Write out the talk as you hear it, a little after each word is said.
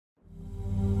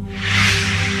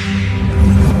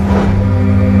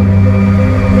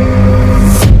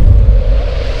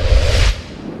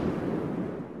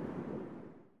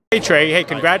Trey, hey,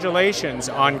 congratulations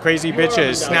on Crazy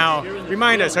Bitches. Now,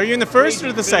 remind us, are you in the first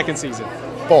or the second season?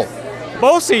 Both.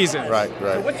 Both seasons? Right.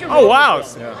 Oh, wow.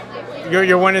 Yeah.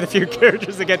 You're one of the few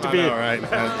characters that get to be. I know, right?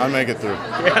 I make it through.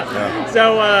 Yeah.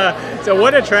 So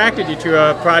what attracted you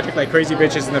to a project like Crazy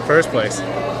Bitches in the first place?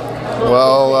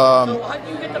 Well,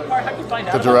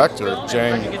 the director,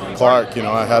 Jane Clark, you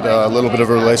know, I had a little bit of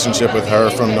a relationship with her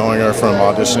from knowing her from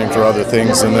auditioning for other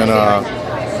things, and then,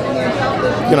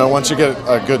 you know, once you get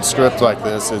a good script like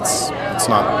this, it's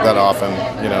not that often,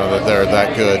 you know, that they're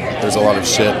that good. There's a lot of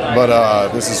shit, but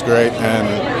this is great, and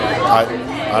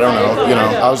I don't know, you know,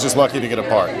 I was just lucky to get a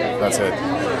part. That's it.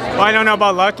 Well, I don't know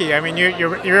about lucky. I mean,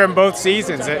 you're in both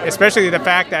seasons, especially the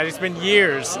fact that it's been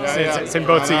years since in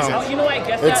both seasons.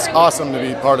 It's awesome to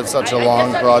be part of such a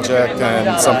long project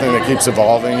and something that keeps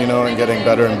evolving, you know, and getting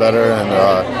better and better. And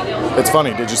it's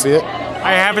funny. Did you see it?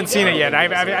 I haven't seen it yet.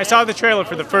 I saw the trailer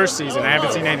for the first season. I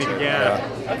haven't seen anything yet.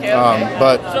 Yeah.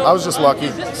 But I was just lucky,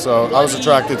 so I was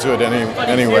attracted to it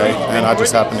anyway, and I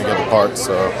just happened to get the part.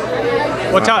 So.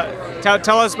 Well,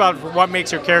 Tell us about what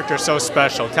makes your character so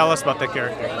special. Tell us about the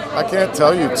character. I can't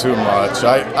tell you too much.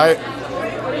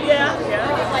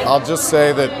 I'll just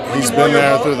say that he's been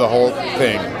there through the whole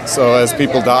thing. So as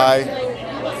people die,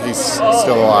 he's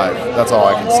still alive. That's all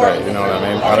I can say. You know what I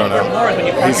mean? I don't know.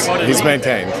 He's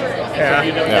maintained.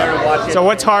 Yeah. So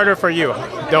what's harder for you,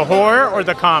 the horror or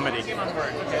the comedy?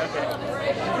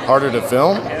 Harder to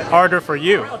film? Harder for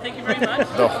you.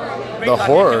 The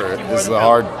horror is the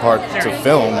hard part to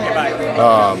film.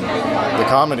 The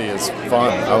comedy is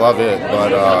fun. I love it,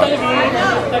 but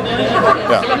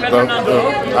yeah,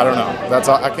 I don't know. That's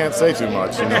all, I can't say too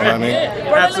much. You know what I mean?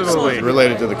 Absolutely. It's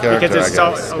related to the character, because it's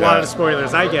I guess. A lot of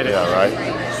spoilers. I get it. Yeah,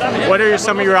 right. What are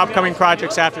some of your upcoming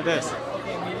projects after this?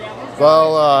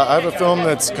 Well, I have a film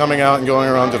that's coming out and going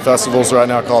around to festivals right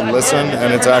now called Listen,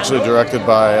 and it's actually directed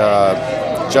by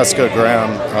Jessica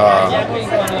Graham.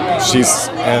 She's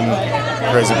in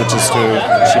Crazy Bitches too.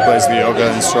 She plays the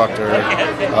yoga instructor,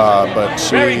 but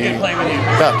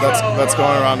that's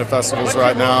going around to festivals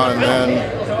right now, and then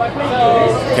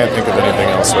can't think of anything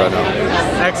else right now.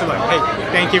 Excellent. Hey,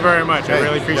 thank you very much. I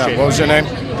really appreciate it. What was your name?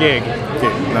 Gig.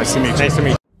 Nice to meet you. Nice to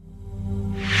meet you.